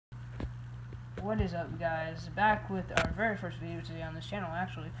What is up, guys? Back with our very first video today on this channel,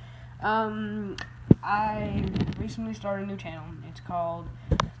 actually. I recently started a new channel. It's called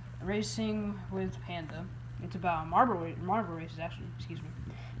Racing with Panda. It's about marble races, actually, excuse me.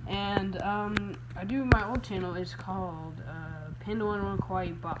 And I do my old channel. It's called Panda 101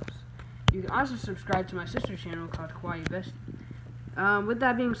 Kawaii Box. You can also subscribe to my sister channel called Kawaii Bestie. With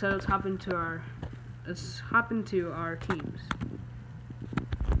that being said, let's hop into our teams.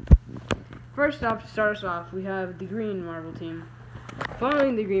 First off, to start us off, we have the green marble team.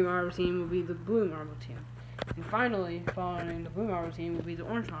 Following the green marble team will be the blue marble team. And finally, following the blue marble team will be the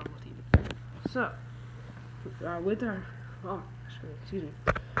orange marble team. So, with our,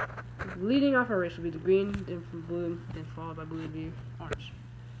 leading off our race will be the green, then from blue, then followed by blue to be orange.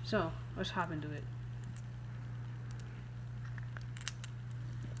 So, let's hop into it.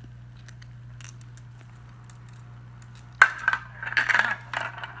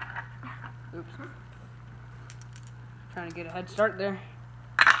 Oops. Trying to get a head start there.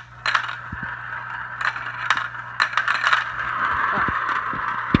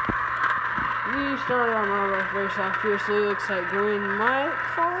 We started our marble race off fiercely. Looks like green might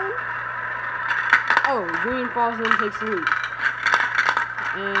fall in. Oh, green falls in and takes the lead.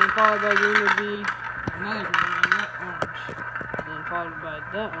 And followed by green would be another green and that orange. And followed by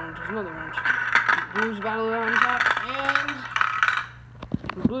that orange is another orange. Blues battle on top, and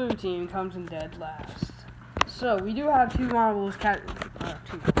the blue team comes in dead last. So we do have two cameras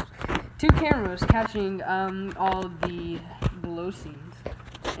catching all the below scenes.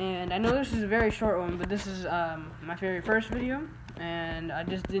 And I know this is a very short one, but this is my very first video, and I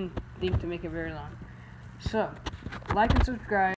just didn't think to make it very long. So, like and subscribe.